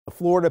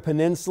Florida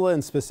peninsula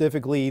and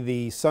specifically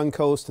the sun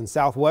coast and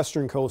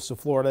southwestern coast of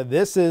Florida.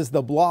 This is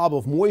the blob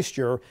of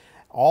moisture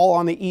all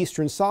on the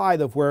eastern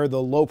side of where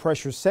the low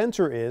pressure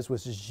center is,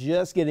 which is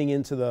just getting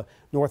into the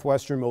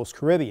northwesternmost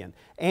Caribbean.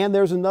 And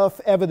there's enough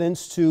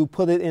evidence to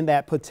put it in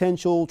that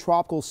potential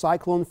tropical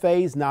cyclone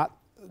phase, not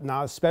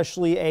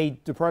especially a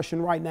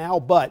depression right now,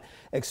 but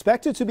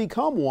expected to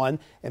become one.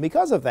 And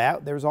because of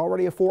that, there's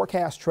already a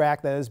forecast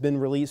track that has been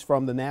released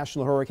from the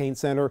National Hurricane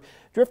Center,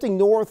 drifting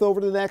north over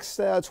the next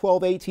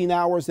 12-18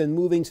 hours and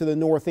moving to the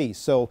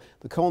northeast. So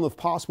the cone of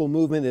possible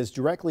movement is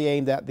directly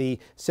aimed at the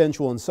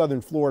central and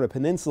southern Florida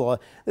peninsula.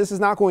 This is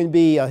not going to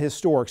be a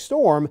historic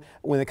storm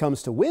when it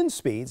comes to wind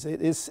speeds.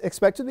 It is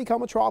expected to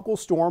become a tropical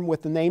storm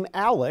with the name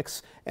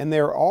Alex, and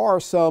there are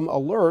some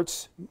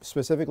alerts,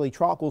 specifically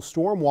tropical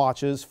storm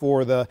watches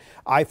for the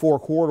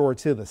I-4 corridor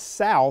to the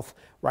south,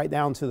 right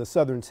down to the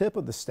southern tip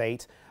of the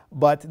state.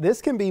 But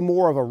this can be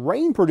more of a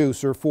rain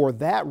producer for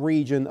that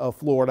region of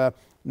Florida,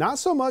 not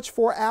so much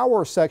for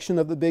our section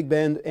of the Big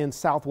Bend and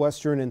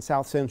southwestern and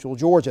south central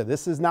Georgia.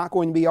 This is not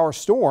going to be our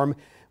storm.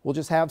 We'll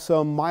just have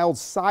some mild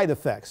side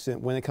effects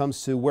when it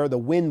comes to where the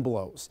wind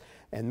blows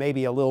and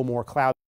maybe a little more cloud.